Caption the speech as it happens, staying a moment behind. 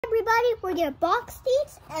Everybody, we're gonna box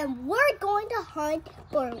these and we're going to hunt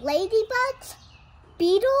for ladybugs,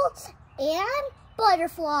 beetles, and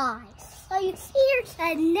butterflies. So you see here's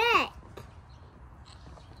a net.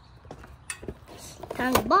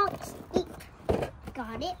 Time to box.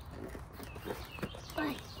 Got it.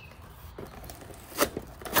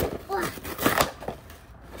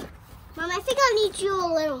 Mom, I think I need you a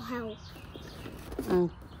little help. I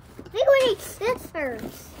think we need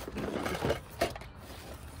scissors.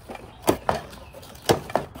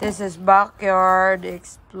 This is Backyard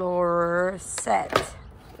Explorer set.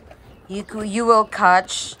 You will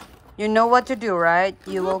catch. You know what to do, right?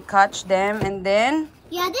 You will catch them, and then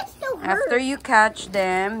That still hurts. after you catch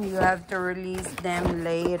them, you have to release them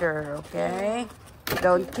later, okay?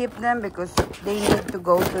 Don't keep them because they need to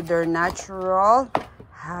go to their natural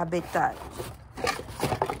habitat.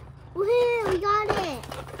 Woohoo, we got it.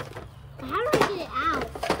 How do we get it out?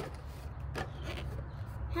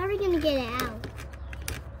 How are we gonna get it out?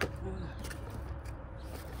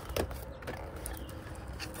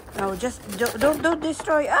 No, just don't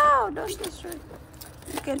destroy. Oh, don't destroy.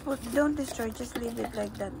 You can don't destroy. Just leave it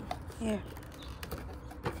like that. Here.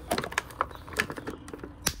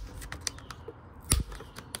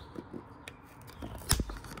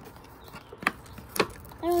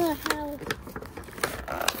 I don't know how.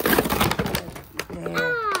 There.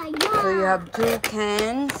 Yeah. So you have 2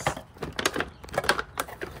 cans.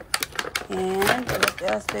 And what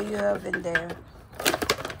else do you have in there?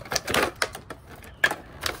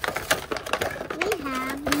 We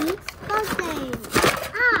have these buzzings.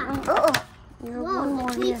 Oh, you have one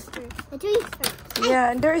more here. The tweezers.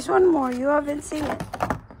 Yeah, and there is one more. You haven't seen it.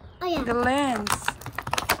 Oh yeah. The lens.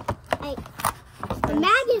 Hey. The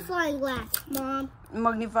magnifying glass, Mom.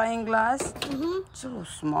 Magnifying glass. So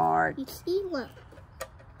smart. You see, look.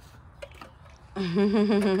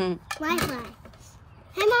 My glass.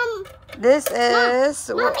 Hey, Mom. This is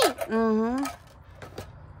Mom, Mommy.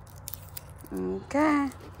 Okay.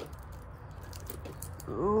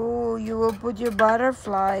 Oh, you will put your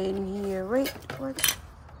butterfly in here. Wait, what's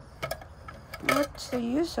the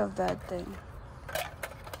use of that thing?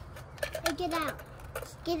 Hey, get out.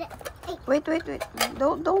 Get it. Hey. Wait.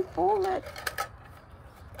 Don't pull it.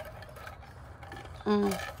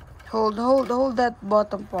 Hold that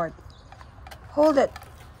bottom part. Hold it.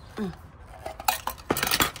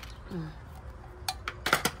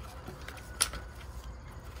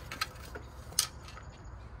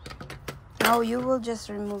 Oh, you will just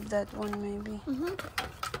remove that one maybe.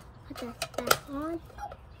 Put that on.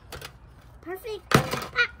 Perfect.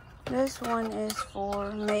 This one is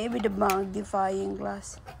for maybe the magnifying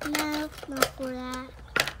glass. No, not for that.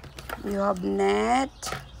 You have net.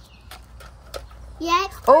 Yeah.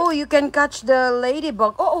 Oh, you can catch the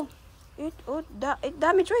ladybug. It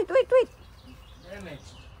damaged. Wait.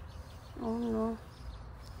 Damaged. Oh no.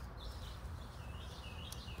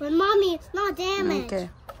 But Mommy, it's not damaged. Okay.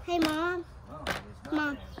 Hey, Mom.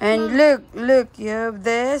 Mom. And look, you have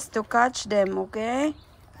this to catch them, okay?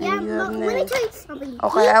 Yeah, And you have let me net. tell you something.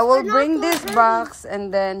 Okay, These I will are not bring gonna this hurt box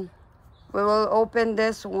and then we will open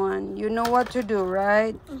this one. You know what to do,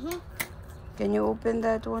 right? Can you open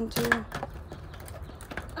that one too?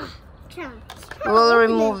 We'll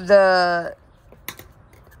remove the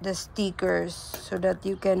stickers so that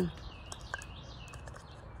you can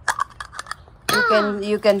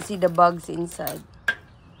see the bugs inside.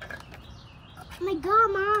 Oh my God,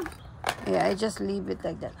 Mom. Yeah, I just leave it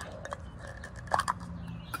like that.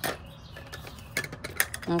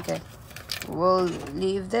 Okay, we'll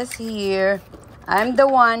leave this here. I'm the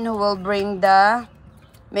one who will bring the...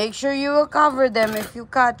 Make sure you will cover them if you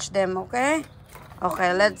catch them, okay?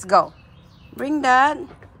 Okay, let's go. Bring that.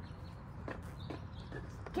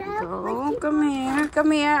 Go, come here.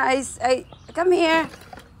 Come here.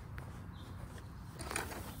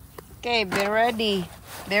 Okay, be ready.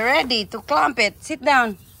 Be ready to clamp it. Sit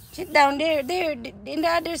down. Sit down there, in the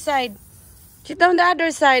other side. Sit down the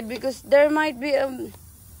other side because there might be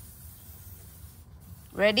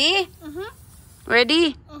Ready?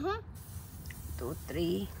 Ready? 2,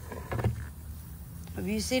 3. Have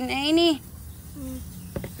you seen any?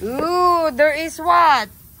 Ooh, there is what?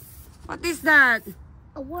 What is that?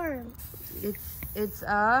 A worm. It's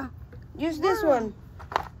use this one.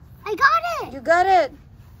 I got it. You got it.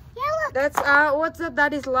 Yeah, look. That's what's that?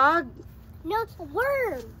 That is log. No, it's a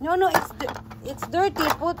worm. No, it's dirty.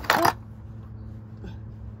 Put.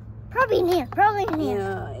 Probably in here.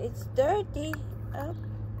 Yeah, it's dirty.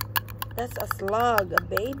 That's a slug, a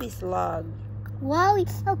baby slug. Wow,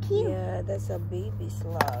 it's so cute. Yeah, that's a baby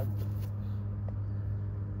slug.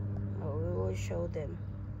 Oh, we will show them.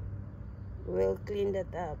 We'll clean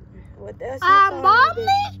that up. What else? You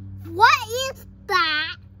Mommy, what is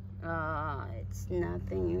that? It's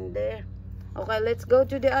nothing in there. Okay, let's go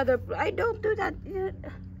to the other. I don't do that yet.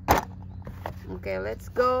 Okay, let's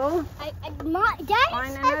go. Daddy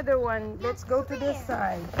Find said, another one. Let's go to this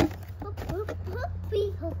side.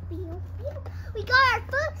 We got our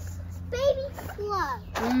first baby slug.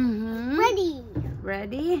 Mm-hmm. Ready?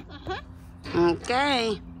 Ready?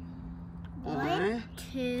 Okay. 1,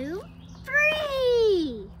 2,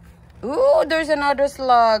 3. Ooh, there's another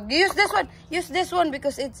slug. Use this one. Use this one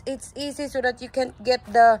because it's easy so that you can't get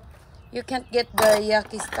the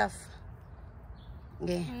yucky stuff.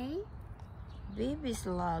 Okay. Baby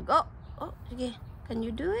slug. Oh, okay. Can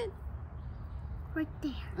you do it? Right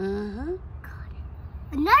there. Mm-hmm. Got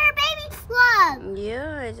it. Another baby slug.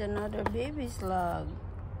 Yeah, it's another baby slug.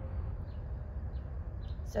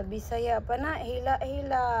 Sa Bisaya pa na,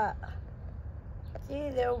 hila. See,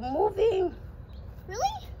 they're moving.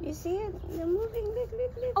 Really? You see it? They're moving. Look.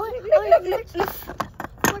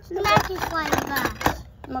 What's the magnifying glass?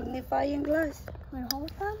 Magnifying glass. Wanna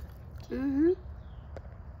hold them? Mm-hmm.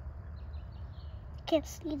 Can't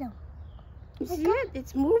see them. You see it?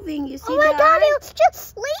 It's moving. You see Oh my the God! eye? It's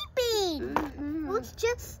just sleeping. Mm-hmm. It's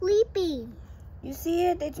just sleeping. You see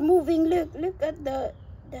it? It's moving. Look at the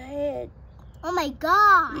head. Oh my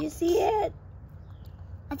God! You see it?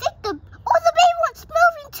 I think the baby one's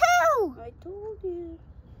moving too. I told you.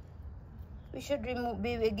 We should remove.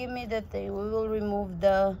 Baby, give me the thing. We will remove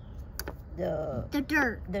the dirt.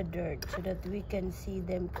 The dirt so that we can see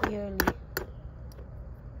them clearly.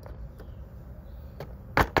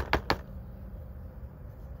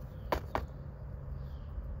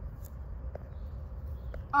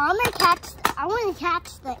 I want to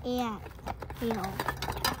catch the ant. You know.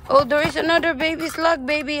 Oh, there is another baby slug,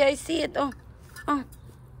 baby. I see it. Oh,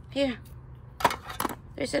 here.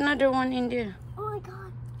 There's another one in there. Oh my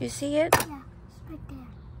God. You see it? Yeah, it's right there.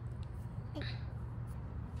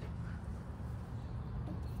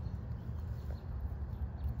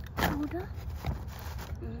 Hold up.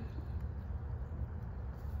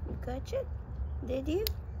 You catch it? Did you?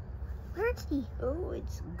 Where's he? Oh,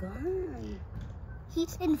 it's gone.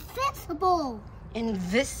 He's invisible.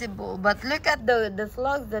 Invisible. But look at the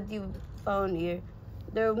slugs that you found here.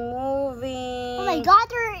 They're moving. Oh my God,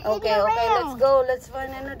 they're in the Okay, round. let's go. Let's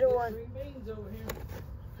find another one. Remains over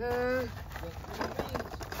here.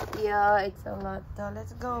 Yeah, it's a lot.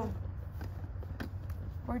 Let's go.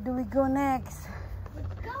 Where do we go next?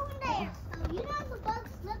 Let's go in there. So, you know the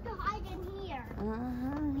bugs love to hide in here.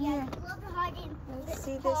 Yeah. They love to hide in Let's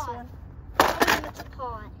this see pond. this one. It's a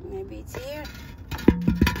pond. Maybe it's here.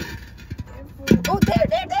 Oh, there.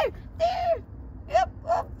 Yep.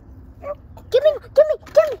 Give me. Get.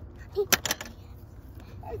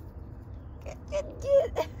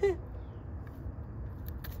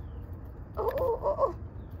 Oh.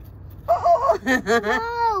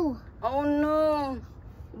 No. Oh no.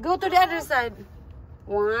 Go to the other side.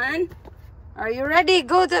 1. Are you ready?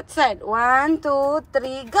 Go that side. 1, 2,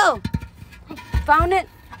 3, go. Found it.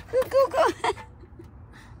 Go.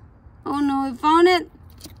 Oh no, we found it.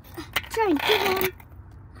 Try get one.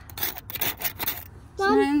 It's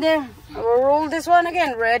not in there. We'll roll this one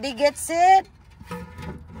again. Ready, get set.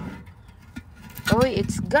 Oh,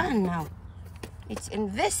 it's gone now. It's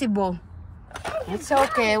invisible. It's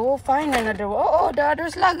okay. We'll find another one. Oh, the other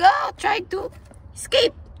slug. Oh, try to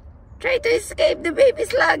escape. Try to escape the baby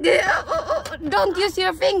slug. Oh. Don't use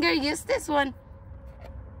your finger. Use this one.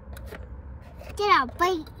 Get out,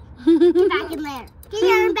 bite. Get back in there.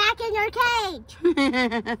 Get back in your cage.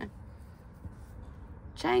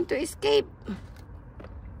 Trying to escape.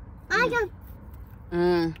 I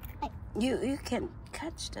don't. You can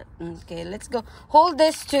catch that. Okay, let's go. Hold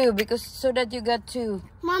this too, because so that you got 2.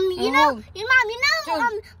 Mom, you know, let's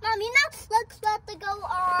let the go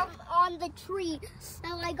on the tree. So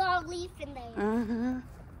I got a leaf in there.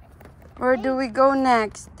 Where do we go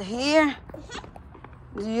next? Here?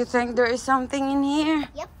 Do you think there is something in here?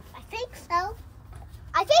 Yep, I think so.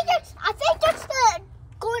 I think that's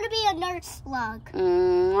going to be a nurse slug.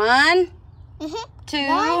 1, 2.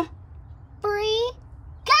 1, 3,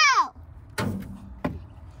 go!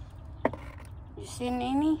 You seen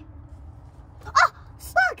any? Oh,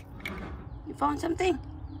 slug! You found something?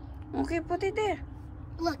 Okay, put it there.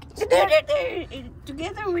 Look. There.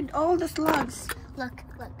 Together with all the slugs. Look.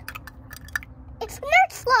 It's a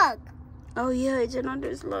nurse slug. Oh yeah, it's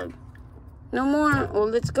another slug. No more. Oh,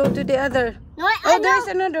 let's go to the other. No, I know. There's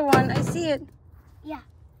another one. I see it. Yeah.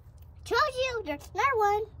 Told you, there's another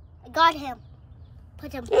one. I got him.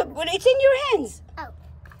 Put him. Yeah, but it's in your hands. Oh.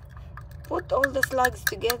 Put all the slugs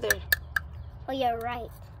together. Oh, you're right.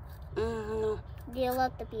 No. You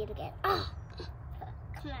love the beat again. Ah!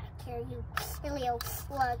 Come on, here, you silly old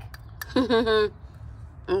slug.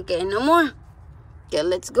 Okay, no more. Okay,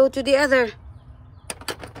 let's go to the other.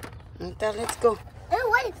 Okay, let's go. Oh,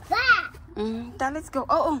 what is that? Let's go.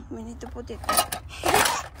 Oh, we need to put it.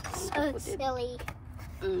 So silly.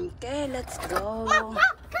 Okay, let's go. Mom,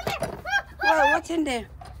 come here. Wow, what's in there?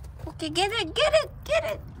 Okay, get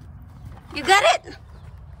it. You got it?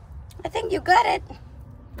 I think you got it.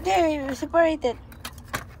 There, you separated.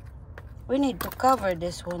 We need to cover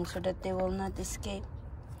this one so that they will not escape.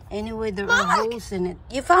 Anyway, there are holes in it.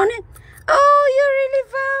 You found it? Oh, you really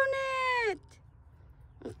found it.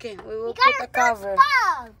 Okay, we will put a cover.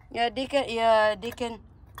 Yeah, they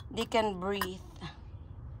can breathe.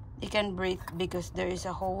 They can breathe because there is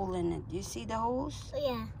a hole in it. You see the holes?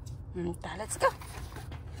 Yeah. Let's go.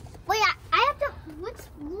 Wait, I have to. Let's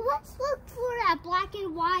look for that black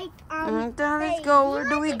and white. Let's go. Where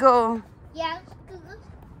do we go? Yeah,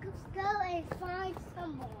 let's go and find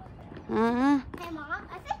someone. Hey, Mom,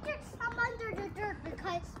 I think there's some under the dirt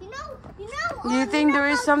because you know. Do you think there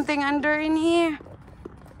is something under in here?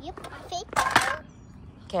 Yep, I think.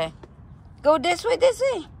 Okay. Go this way. This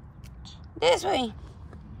way.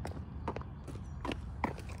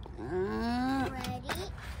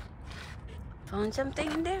 Ready? Found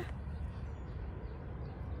something in there?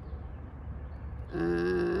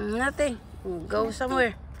 Nothing. We'll go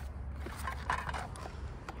somewhere.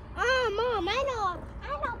 Mom, I know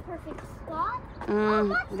perfect spot.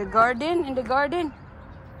 The garden? In the garden?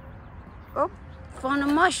 Oh, found a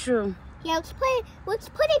mushroom. Yeah, let's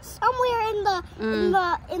put it somewhere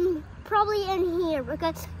probably in here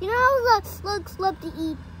because you know how slugs love to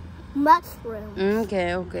eat mushrooms.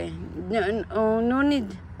 Okay. No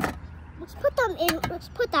need. Let's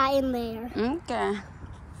put that in there. Okay.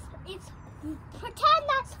 Pretend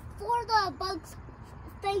that's for the bugs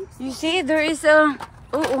things. You see, there is a...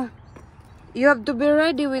 You have to be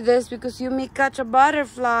ready with this because you may catch a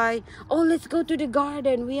butterfly. Oh, let's go to the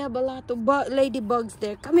garden. We have a lot of ladybugs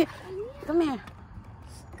there. Come here.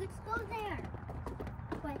 Let's go there.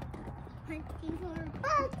 But hunting for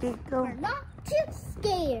bugs, Go. we're not too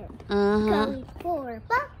scared. Going for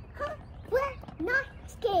bugs, we're not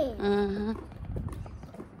scared.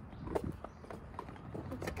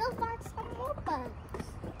 Let's go find some more bugs.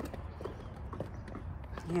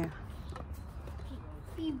 Yeah.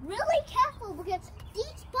 Be really careful because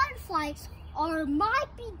these butterflies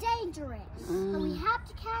might be dangerous. And we have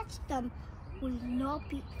to catch them. Will not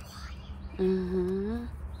be flying.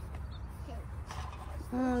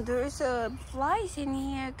 There is flies in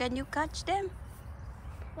here. Can you catch them?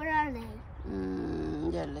 Where are they?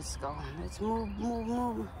 Yeah, let's go. Let's move. Oh,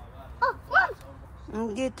 Mom!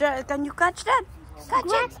 Can you catch that? Catch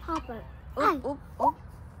it. Grasshopper. Oh.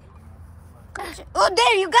 Catch it. Oh,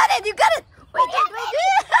 there, you got it. Wait.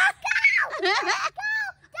 Go!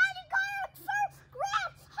 Daddy got our first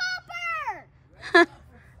grasshopper!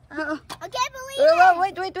 I can't believe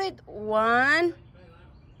it! Wait.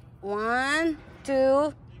 1,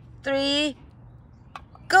 2, 3,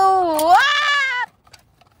 go! Up!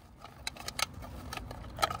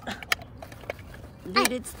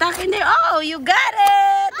 Did it stuck in there? Oh, you got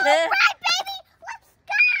it! All right, baby! Let's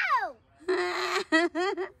go!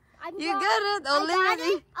 You got it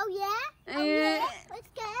already. Oh, yeah? Let's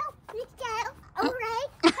go. All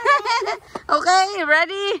right. Okay,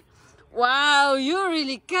 ready? Wow, you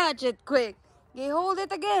really catch it quick. Okay, hold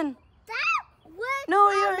it again. That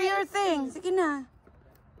was your thing. Sige na.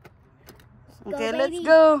 Okay, go, let's baby.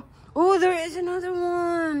 go. Oh, there is another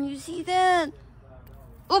one. You see that?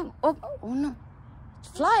 Oh no. It's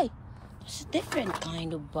fly. It's a different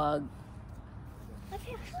kind of bug.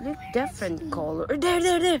 Look, different color.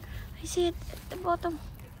 There. I see it at the bottom.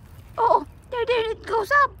 Oh, there. It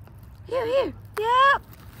goes up. Here. Yeah.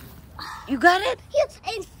 You got it? It's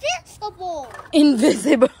invisible.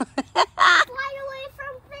 Invisible. Fly away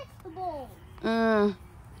from visible.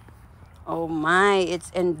 Oh my, it's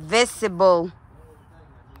invisible.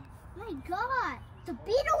 My God. The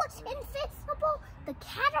beetle is invisible. The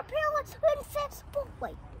caterpillar is invisible.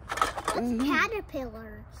 Wait. What's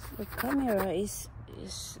caterpillars? The camera is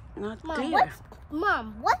not Mom, clear.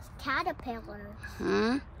 what's caterpillars?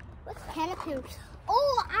 What's caterpillars?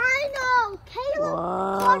 Oh, I know. Caleb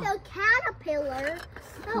caught a caterpillar.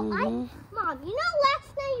 Mom, you know last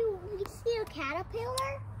night we see a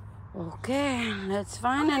caterpillar? Okay, let's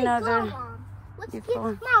find another. God,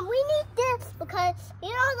 Mom. Mom, we need this because you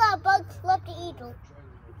know the bugs love to eat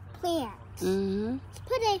plants. Let's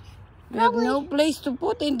put a. We have no place to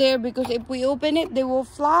put in there because if we open it, they will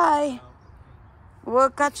fly. We'll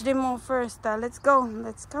catch them all first. Let's go.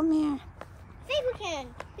 Let's come here. think we can.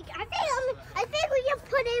 I think we can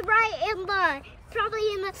put it right in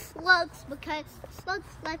probably in the slugs because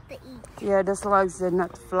slugs like to eat. Yeah, the slugs did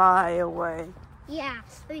not fly away. Yeah,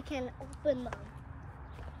 we can open them.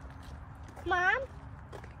 Mom?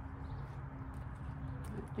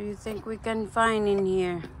 What do you think we can find in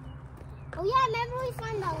here? Oh yeah, remember we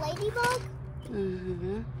found the ladybug?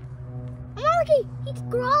 Mm-hmm. Oh, look, he's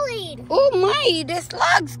crawling. Oh my, the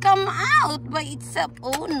slugs come out by itself.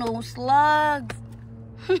 Oh no, slugs.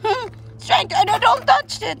 It's trying to, don't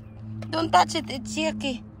touch it. Don't touch it, it's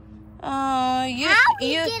yucky.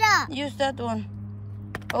 Get up? Use that one.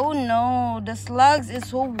 Oh no, the slugs is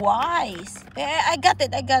so wise. I got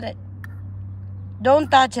it. Don't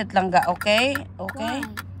touch it, Langga, okay? Okay? Why?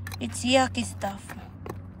 It's yucky stuff.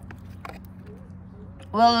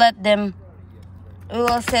 We'll we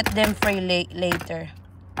will set them free later.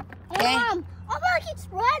 Okay? Mom, oh look, it's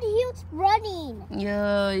running.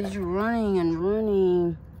 Yeah, he's running and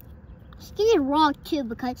running. He's getting rocked too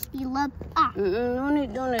because he loves No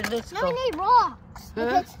need, let's No, go. we need rocks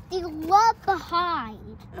because they love to hide.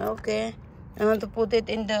 Okay. I want to put it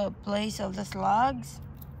in the place of the slugs.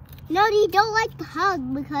 No, they don't like to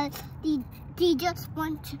hug because they just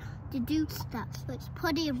want to do stuff. So let's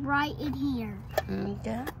put it right in here.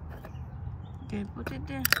 Okay. Okay, put it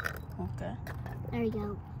there. Okay. There you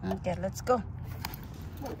go. Okay, let's go.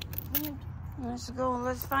 Let's go.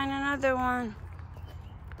 Let's find another one.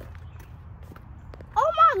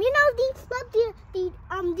 Oh, Mom, you know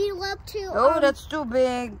they love to. Oh, that's too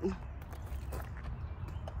big.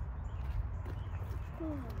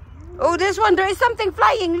 Oh, this one, there is something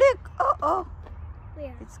flying. Look. Oh.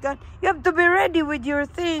 Where? It's gone. You have to be ready with your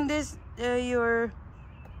thing. What's that?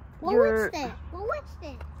 Well, what's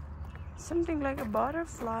that? Something like a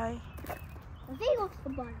butterfly. I think it's a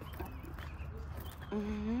butterfly. I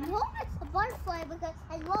hope it's a butterfly because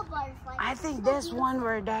I love butterflies. I think this one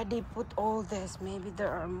where Daddy put all this. Maybe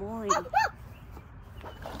there are more.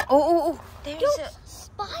 Oh, there's a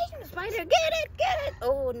spider. spider. Get it.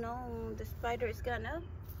 Oh no, the spider is gone up.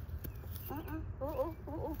 Oh.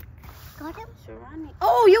 Got him? It's running.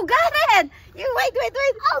 Oh, you got it. You wait.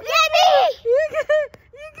 Oh, get me! You got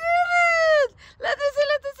it. Let us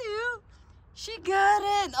see. She got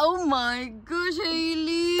it. Oh my gosh,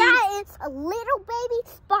 Hailey. That is a little baby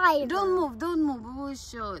spider. Don't move. We will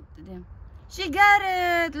show it to them. She got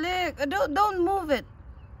it. Look. Don't move it.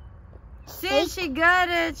 See, she got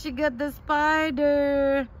it. She got the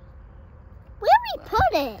spider. Where we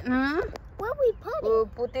put it? Hmm? Where we put it? We'll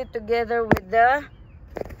put it together with this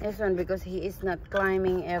one because he is not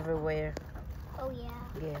climbing everywhere. Oh yeah.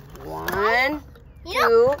 Yeah. 1,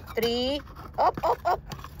 You 2, 3. Up.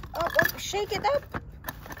 Shake it up.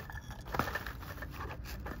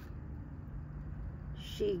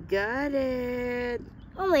 She got it.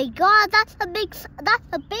 Oh my God, that's a baby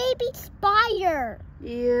spider.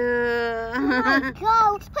 Yeah. Oh my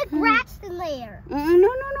God, let's put grass in there.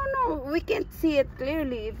 No. We can't see it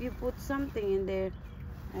clearly if you put something in there.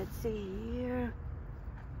 Let's see here.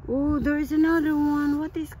 Oh, there is another one.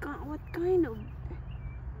 What kind of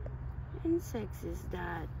insects is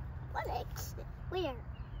that? What exit? Where?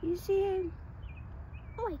 You see it?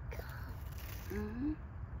 Oh my God.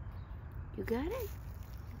 You got it?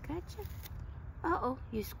 Gotcha. Uh-oh,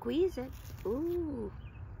 you squeeze it. Ooh.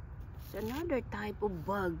 It's another type of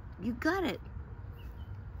bug. You got it.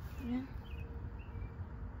 Yeah.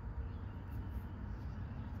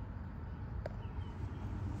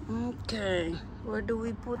 Okay. Where do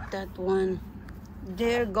we put that one?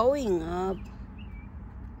 They're going up.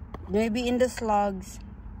 Maybe in the slugs.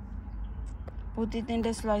 Put it in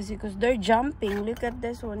the slugs because they're jumping. Look at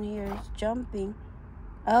this one here. It's jumping.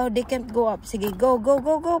 Oh, they can't go up. Sige, go.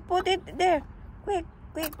 Put it there. Quick.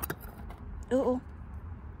 Uh-oh.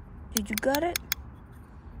 Did you got it?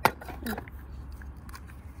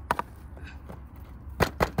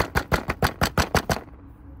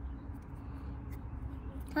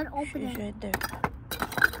 Try to open She's it. right there.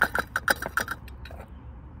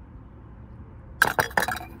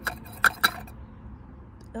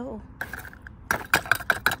 Oh.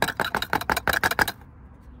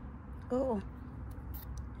 Oh.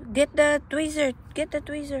 Get the tweezer.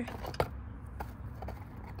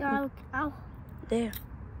 Ow. There.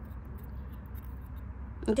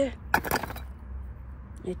 It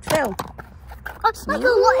fell. Oh, it's like a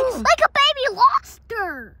baby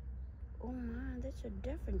lobster. Oh man, that's a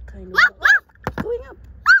different kind of. Mom, It's going up.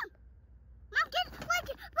 Mom, get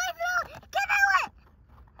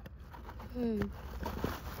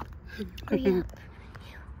Hurry up.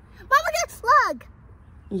 Mom, look at that slug.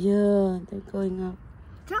 Yeah, they're going up.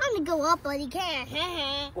 trying to go up, but he can't.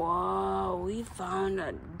 Wow, we found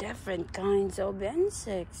different kinds of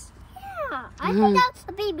insects. Yeah, I think that's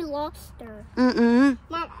the baby lobster. Mom,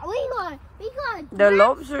 we got. The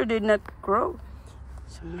lobster did not grow.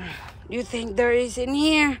 So, you think there is in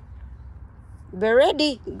here? Be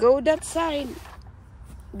ready. Go that side.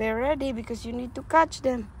 Be ready because you need to catch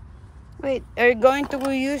them. Wait, are you going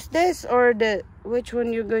to use this or which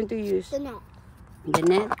one you're going to use? The net. The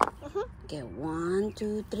net? Okay, 1,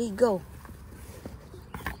 2, 3, go.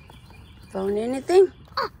 Found anything?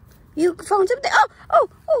 You found something? Oh!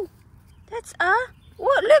 That's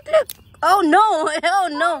what? Look! Oh no! Oh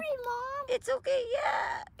no! Sorry, Mom. It's okay.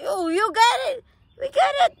 Yeah. Oh, you got it. We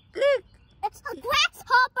got it. Look. It's a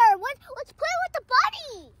grasshopper. Let's play with the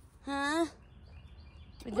body. Huh?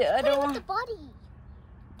 With Let's the other play one. with the body.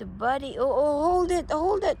 The body. Oh, hold it.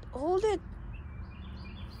 Hold it. Hold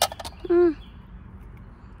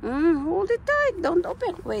it tight. Don't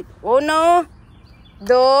open. Wait. Oh no.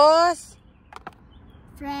 Dos.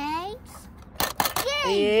 Franks.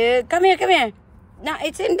 Yeah. Come here. No,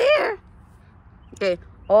 it's in there. Okay.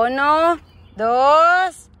 Uno,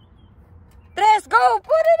 dos, tres. Go.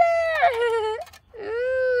 Put it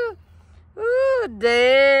there. Ooh,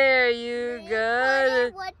 there you got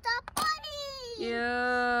it. With the body.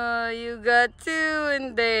 Yeah, you got 2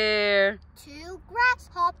 in there. 2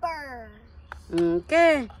 grasshoppers.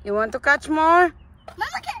 Okay. You want to catch more? Mom,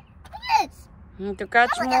 look at this. To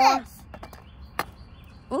catch Mom, look more? at this.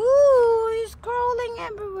 Ooh, he's crawling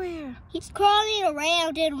everywhere. He's crawling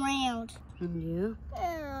around and around. Yeah.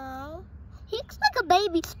 Oh. He looks like a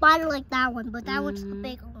baby spider like that one, but that one's the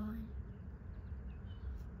bigger one.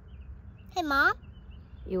 Hey, Mom.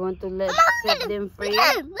 You want to set them free?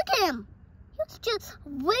 Look at him. He's just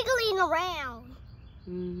wiggling around.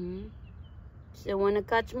 So want to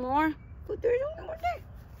catch more? Put there's one more there.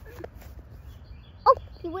 Oh,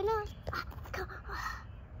 he went out.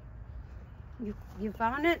 You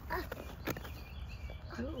found it?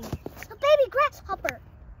 A baby grasshopper.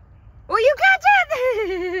 Oh, you catch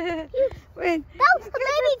it! Wait. That was a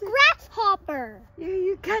baby grasshopper. Yeah,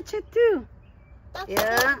 you catch it too. That's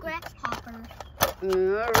Yeah. a baby grasshopper.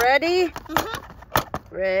 Ready?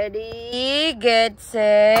 Ready, get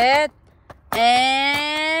set,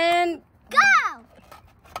 and Go!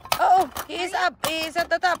 oh, he's up. He's at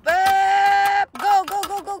the top. Up. Go.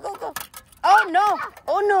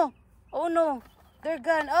 Oh no. They're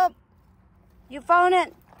gone up. You found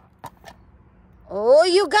it. Oh,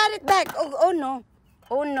 you got it back. Oh no.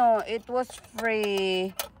 It was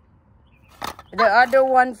free. The other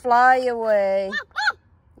one fly away.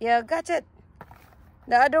 Yeah, got it.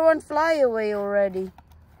 The other one fly away already.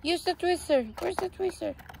 Use the twister. Where's the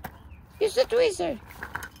twister? Use the twister.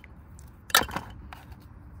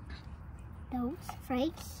 Those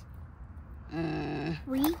freaks.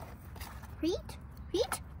 Reach.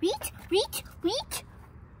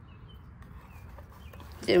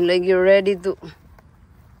 Seems like you're ready to.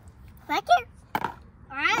 Like it?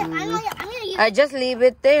 Alright, I'm gonna use I just leave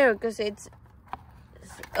it there because it's.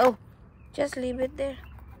 Oh, just leave it there.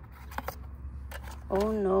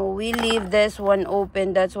 Oh no, we leave this one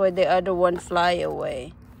open. That's why the other one fly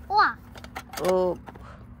away. what? Oh.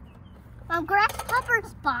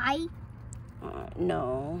 Grasshoppers bite.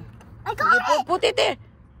 No. I got it. Put it there.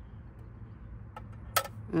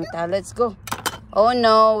 Okay, let's go. Oh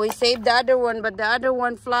no, we saved the other one, but the other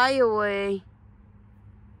one fly away.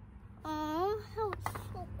 Oh, that was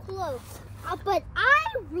so close. But I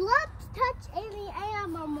love to touch any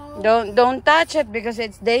animal. Don't touch it because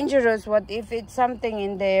it's dangerous. What if it's something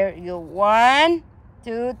in there? You 1,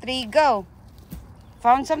 2, 3, go.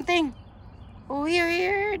 Found something? Oh,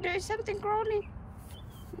 here. There's something crawling.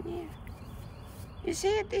 Yeah. You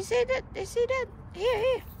see it? You see that? You see that?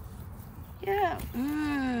 Here. Yeah.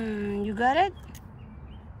 You got it?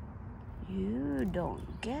 You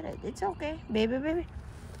don't get it. It's okay. Baby.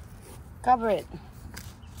 Cover it.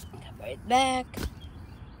 Cover it back.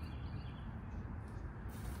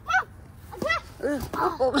 I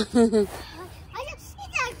just see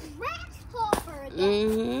that grasshopper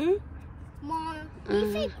again. Mom,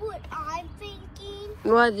 you think what I'm thinking?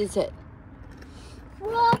 What is it?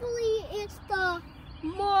 Probably it's the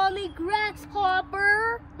mommy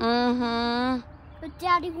grasshopper. But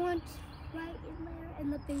daddy wants right in there,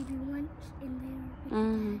 and the baby wants in there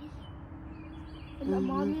with daddy. And the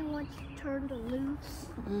mommy wants turned loose.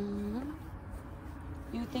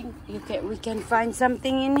 You think we can find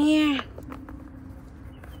something in here?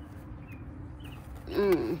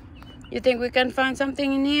 You think we can find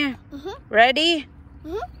something in here? Ready?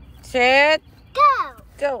 Set.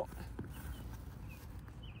 Go.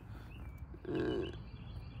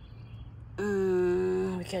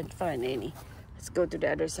 We can't find any. Let's go to the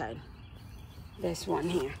other side. There's one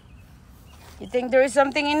here. You think there is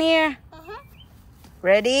something in here?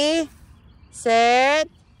 Ready, set.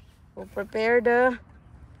 We'll prepare the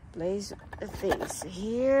place the things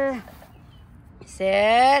here.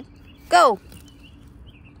 Set, go.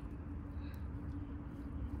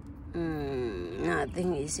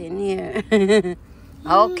 Nothing is in here.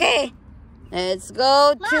 Okay, let's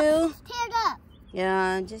go to. Tear it up.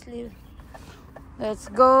 Yeah, just leave. Let's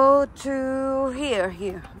go to here.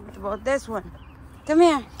 What about this one? Come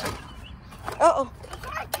here. Uh-oh.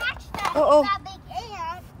 Uh-oh.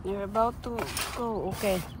 You're about to go.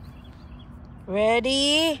 Okay.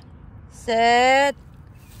 Ready, set,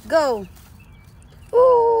 go.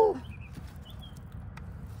 Ooh.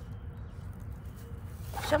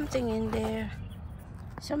 Something in there.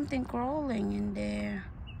 Something crawling in there.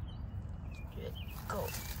 Go.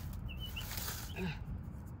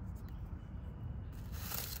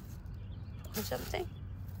 Found something.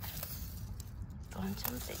 Found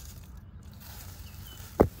something.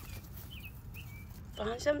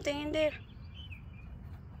 Found something in there.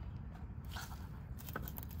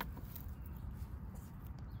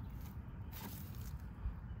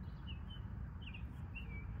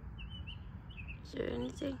 Is there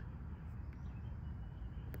anything?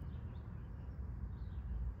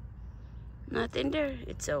 Nothing there.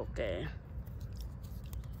 It's okay.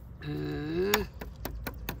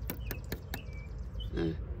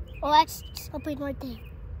 Oh, that's something right there.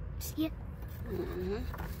 See it?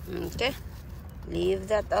 Okay. Leave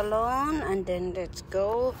that alone and then let's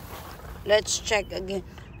go. Let's check again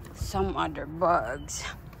some other bugs.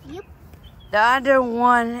 Yep. The other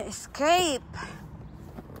one escaped.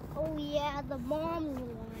 Oh yeah, the mommy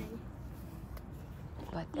one.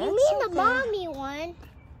 But You that's mean the okay. mommy one?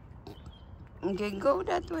 Okay, go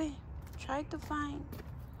that way. Try to find.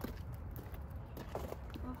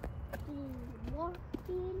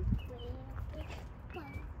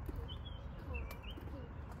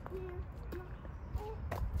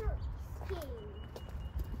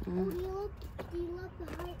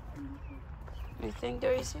 You think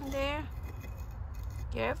there is in there?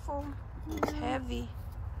 Careful. It's heavy.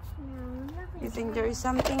 You think there is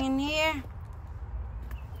something in here?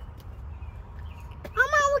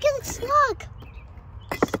 Mama, look at the slug.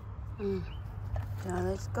 Now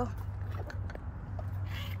let's go.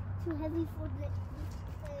 Too heavy for the.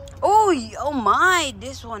 Oh my!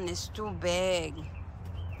 This one is too big.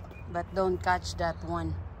 But don't catch that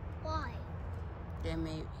one. Why? That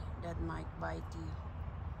might bite you.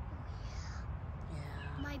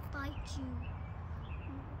 Yeah. Might bite you.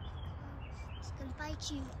 It's gonna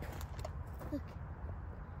bite you. Look.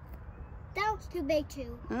 That was too big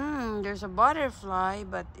too. There's a butterfly,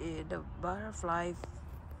 but the butterfly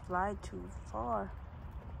fly too far.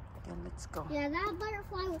 Okay, let's go. Yeah, that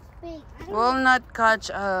butterfly was big. We'll not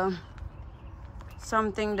catch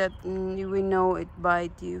something that we know it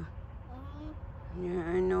bite you. Yeah,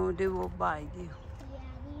 I know they will bite you. Yeah,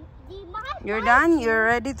 they might You're bite done? you. You're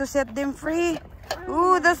ready to set them free?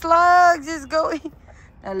 Ooh, the slugs is going.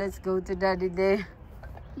 Now let's go to Daddy there.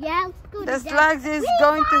 Yeah, let's go. The slugs is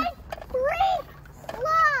going to. 3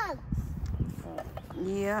 slugs.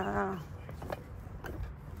 Yeah.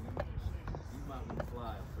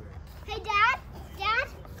 Hey, Dad.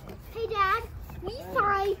 Hey, Dad. We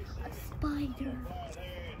find a spider.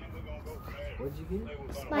 What'd you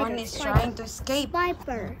get? Spider. One is trying to escape.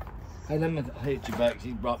 Spider. Hey, let me hit you back.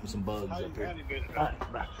 She brought me some bugs up here.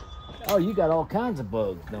 Oh, you got all kinds of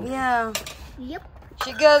bugs, don't you? Yeah. Yep.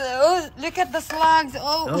 She got. Oh, look at the slugs.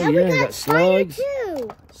 Oh, Oh. yeah, we you got got spider slugs. too.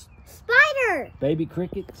 Spider. Baby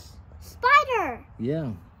crickets. Spider.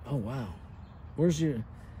 Yeah. Oh, wow. Where's your...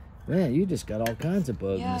 Man, you just got all kinds of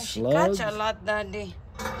bugs. Yeah, and the she slugs. catch a lot, Daddy.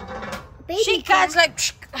 Baby She catch like.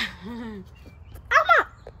 Mama.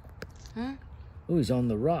 Oh, he's on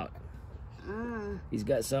the rock. He's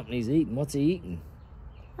got something he's eating. What's he eating?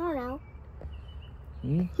 I don't know.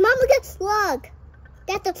 Hmm? Mama got slug.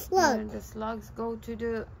 That's a slug. And the slugs go to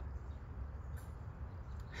the.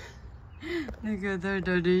 Look at her,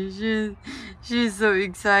 Daddy. She's so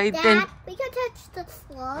excited. Dad, we can touch the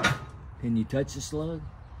slug. Can you touch the slug?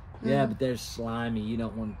 Yeah, but they're slimy. You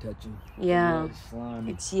don't want to touch them. Yeah. They're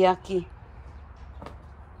slimy. It's yucky.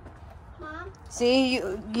 Mom. See,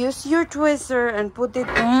 you use your twister and put it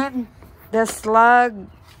in the slug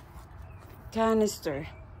canister.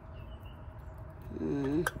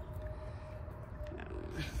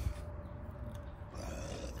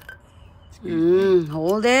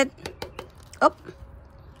 Hold it. Up.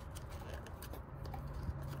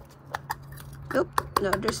 Up. The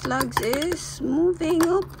other slugs is moving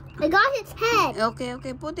up. I got its head. Okay,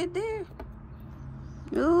 put it there.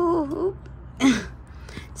 Ooh.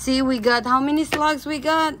 See, we got, how many slugs we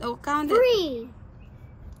got? Oh, count it. 3.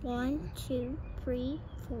 1, 2, 3,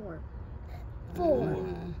 4. 4.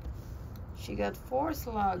 She got 4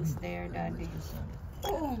 slugs there, Daddy.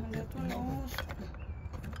 Oh, that one almost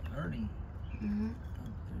hurting.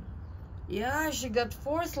 Yeah, she got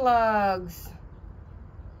 4 slugs.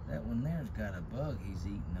 That one there's got a bug he's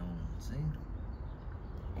eating on. See?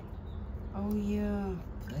 Oh, yeah.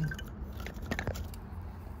 See?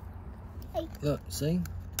 Hey. Look, see?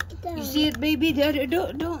 You see it, baby? Daddy,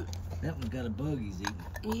 don't. That one's got a bug he's eating.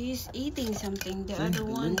 He's eating something, the See? other The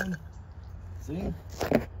one. little See?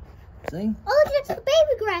 See? Oh, that's a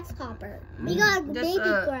baby grasshopper. We got a That's baby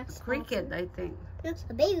a grasshopper. cricket, I think. That's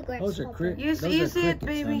a baby grasshopper. Those are crickets. You see it,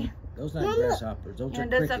 baby? Honey. Those aren't Mama. grasshoppers. Those Yeah, are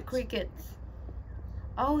that's crickets. a cricket.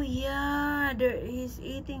 Oh, yeah. He's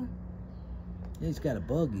eating. He's got a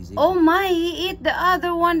bug he's eating. Oh, my. He ate the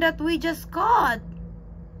other one that we just caught.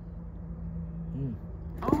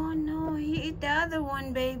 Oh, no. He ate the other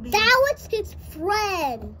one, baby. That was his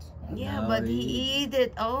friend. Yeah, No, but he ate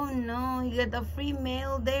it. Oh, no. He got a free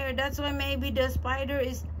meal there. That's why maybe the spider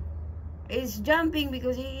is jumping,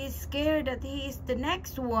 because he is scared that he is the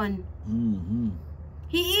next one.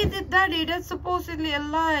 He ate it, Daddy. That's supposedly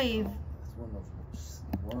alive. It's one of those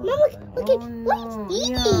Mama, look at what he's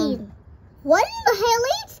eating. Yeah. What the hell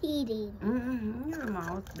is he eating? Your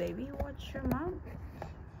mouth, baby. Watch your mouth.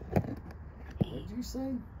 What did you say?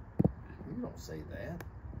 You don't say that.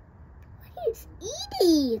 What is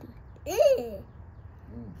eating? Ew.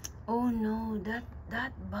 Oh, no.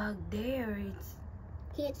 That bug there,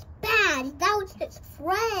 It's bad. That was his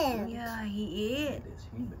friend. yeah, he ate. It is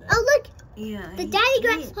human. Oh, look. Yeah, The he daddy ate.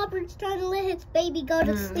 grasshopper's trying to let his baby go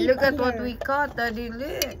to sleep. Look at what under. we caught, Daddy. Look.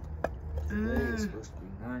 It's supposed to be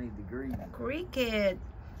 90 degrees. Cricket.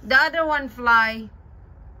 The other one fly.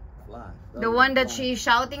 Fly. The one that she's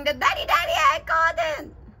shouting that, Daddy, Daddy, I caught it.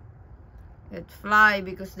 It fly,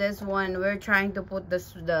 because this one, we're trying to put the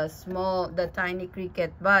tiny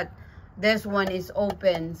cricket, but this one is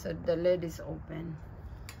open, so the lid is open.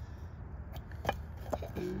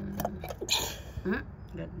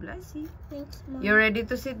 God bless you. Thanks, Mom. You ready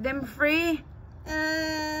to set them free?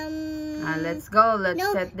 Let's go. Let's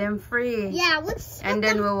set them free. Yeah, let's. And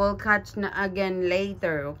then we will catch again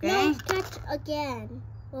later, okay? No, let's catch again.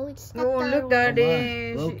 Well, we stuck Oh, that look, one.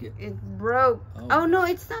 Daddy. Broke it. It broke. Oh, no,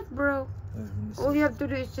 it's not broke. Let me see. All you have to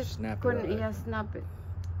do is just Snap it right. yeah, snap it.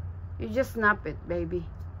 You just snap it, baby.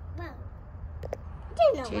 Well, I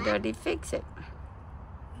didn't know She that. already fix it.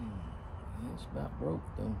 It's about broke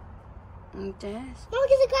though. Yes. Look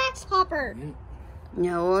at the grasshopper.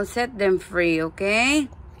 Yeah, we'll set them free, okay? Look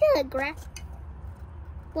at the grass.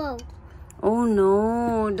 Whoa. Oh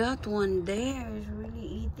no, that one there is really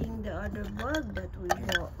eating the other bug that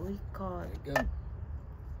we caught. There you go.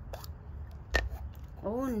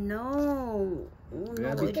 Oh no. Oh You no.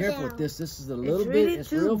 gotta be Take it careful down. with this. This is a little really bit. It's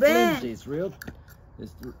too real bad. flimsy. It's real.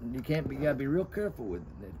 It's, you can't be. You gotta be real careful with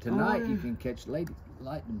it. Tonight you can catch lightning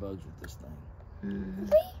bugs with this thing.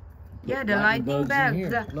 Yeah, the Lightning lightning bugs in bag.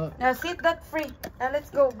 here. Look. Now sit that free. Now let's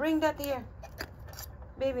go. Bring that here.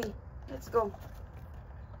 Baby, let's go.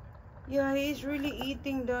 Yeah, he's really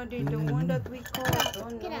eating, Daddy. The one that we caught. Oh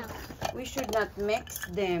Get no. out. We should not mix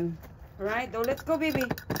them. Right? Oh, let's go, baby.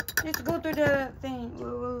 Let's go to the thing. We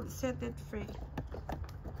will set it free.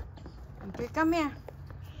 Okay, come here.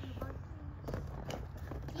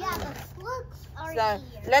 Yeah, the slugs are So,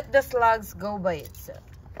 here. let the slugs go by itself.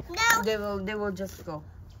 No. They will just go.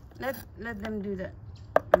 Let them do that.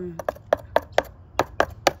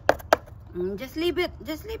 Just leave it.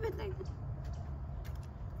 Just leave it like that.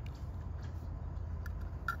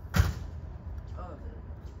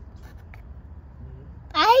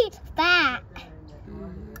 I ate that.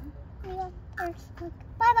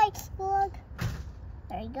 Bye bye, slug.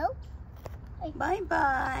 There you go. Bye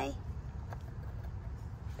bye.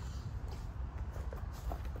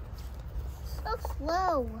 So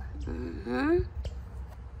slow.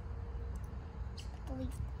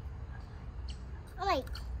 Oh, wait.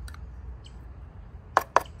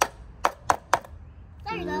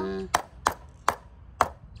 There you go.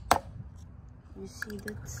 You see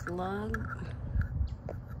that slug?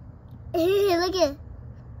 Look at it.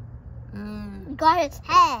 Got its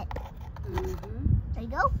head. There you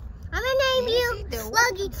go. I'm gonna name you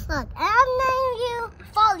Sluggy Slug. And I'm gonna name you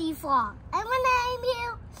Folly Frog. I'm gonna name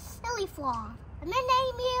you Silly Frog. I'm gonna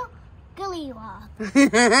name you Gilly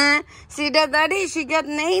Frog. See that, Daddy? She got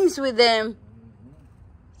names with them.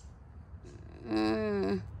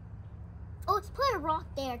 Oh, let's put a rock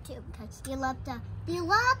there too because you love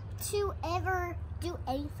to ever do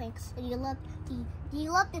anything. So you love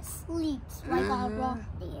to sleep like a rock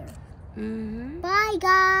there. Bye,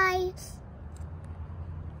 guys.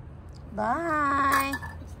 Bye.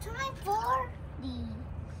 It's time for the.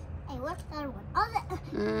 Hey, what's the other one? Oh,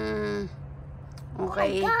 Okay. Oh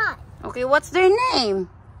my God. Okay, what's their name?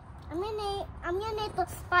 I'm gonna name the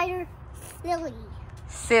spider Silly.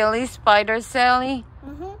 Silly, Spider Sally.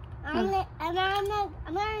 I'm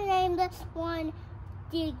gonna name this one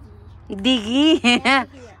Diggy. Diggy. Yeah.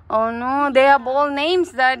 Oh no, they have all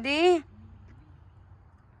names, Daddy.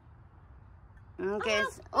 Okay.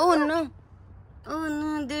 Oh no. Oh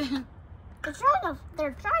no, they're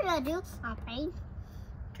trying to do something.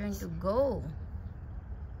 trying to go.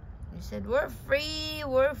 They said we're free,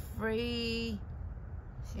 we're free.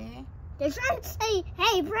 See? They're trying to say,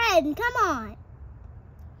 hey, Brad, come on.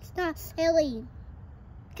 It's not silly.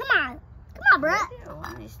 Come on, Brad.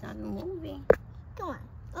 Oh, he's not moving. Come on.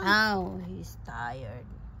 Oh, he's tired.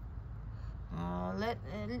 Oh, leave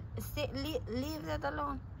that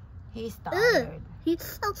alone. He's tired. Ugh,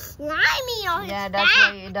 he's so slimy on Yeah, his that's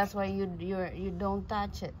back. that's why you don't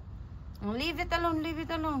touch it. Leave it alone. Leave it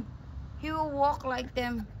alone. He will walk like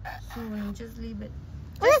them soon. Just leave it.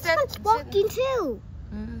 Well, Just this one's walking too.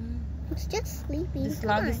 Mm-hmm. It's just sleeping. The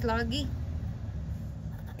sluggy.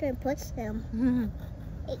 Try to push him.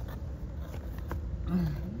 Hey.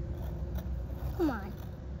 Come on.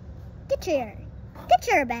 Get your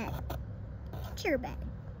bag. Get your bag.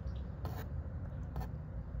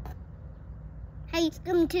 Hey, he's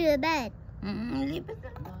coming to the bed. Leave it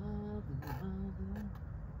alone.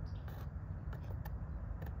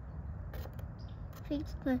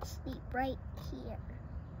 He's gonna sleep right here.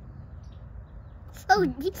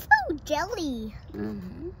 He's so jelly.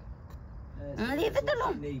 Leave it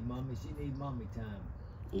alone. She need mommy time.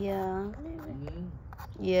 Yeah.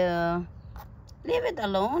 Yeah. Leave it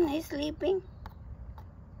alone. He's sleeping.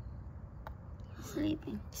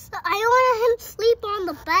 Sleeping. So I want him to sleep on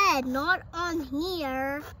the bed, not on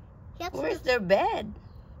here. Where's their bed?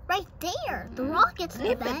 Right there. The rocket's the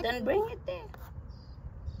Sleep bed. it and bring it there.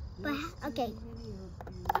 But, okay.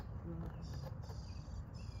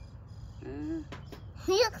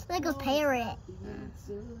 He looks like a parrot.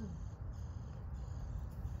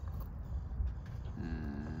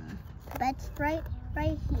 The bed's right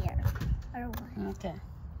here. Okay.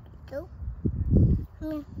 Go.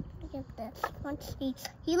 Look at this.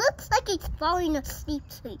 He looks like he's falling asleep,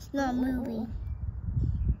 so he's not moving.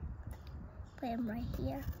 Put him right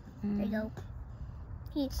here. There you go.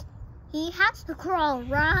 He has to crawl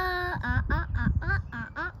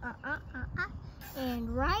and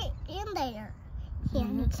right in there.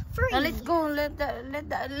 And it's free. Now let's go.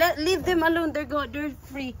 Leave them alone. They're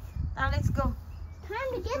free. Now let's go. Time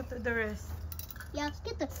to Go get. to the rest. Yeah, let's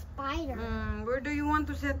get the spider. Where do you want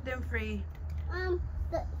to set them free? Yeah.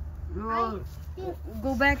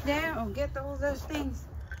 Go back there or get all those things.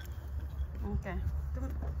 Okay.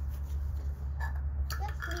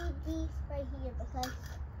 Let's leave these right here because.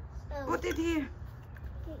 Put it here.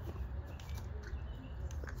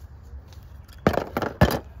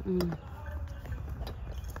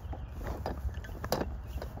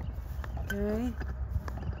 Okay.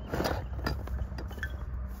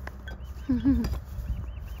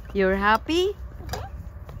 You're happy?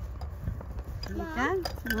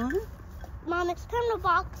 Mom, it's time to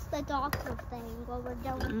box the doctor thing while we're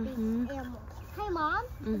done with these animals. Hey, Mom,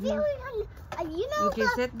 if you know Okay,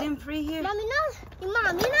 set them free here. Mom, you know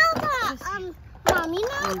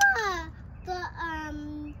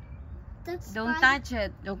the Don't touch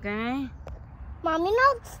it, okay? Mom, you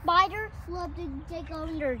know spiders love to dig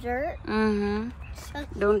under dirt.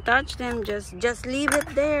 Don't touch them. Just leave it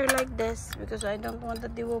there like this because I don't want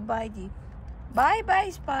that they will bite you. Bye bye,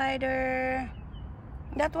 spider.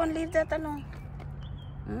 That one, leave that alone.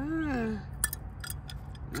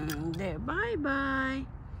 There. Bye bye.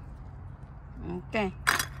 Okay.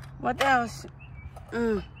 What else?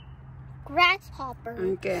 Grasshopper.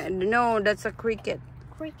 Okay. No, that's a cricket.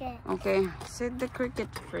 Cricket. Okay. Set the cricket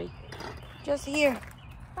free. Just here.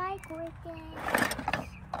 Bye, cricket.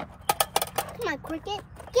 Come on, cricket.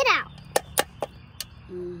 Get out.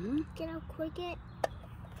 Get out, cricket.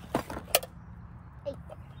 Hey.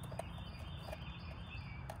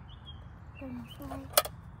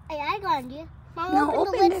 Hey, I got you. Mom, No, open the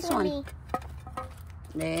open lid this for one. me.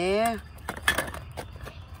 There.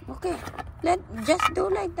 Okay. Just do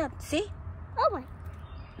like that. See? Oh my.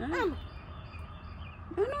 No.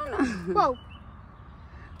 Whoa.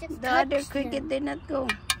 Just The other touch cricket them. did not go.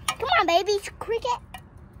 Come on, baby. Cricket.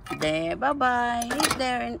 There. Bye-bye. He's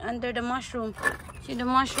there under the mushroom. See, the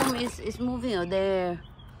mushroom is moving. Oh, there.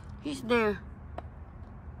 He's there.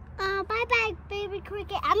 Bye-bye. back, baby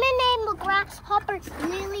cricket. I'm gonna name the grasshopper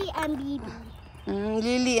Lily and BB.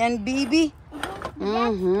 Lily and BB?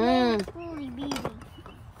 That's Lily, BB.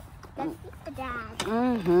 That's the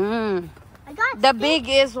dad. I got The big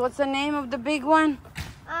is, what's the name of the big one?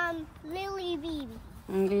 Lily, BB.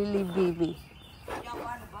 Lily BB.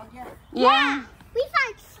 Yeah. We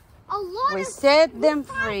found a lot We of... set them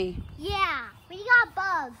free. Yeah. We got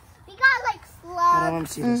bugs. We got like slugs. I don't want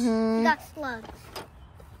to see this. We got slugs.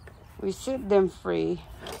 We set them free.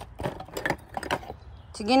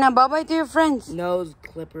 Sige na, bye-bye to your friends. Nose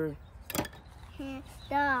clipper.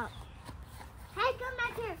 Stop. Hey, come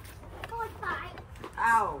back here. Go inside.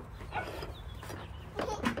 Ow.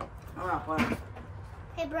 All right,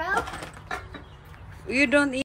 Hey, bro. You don't eat.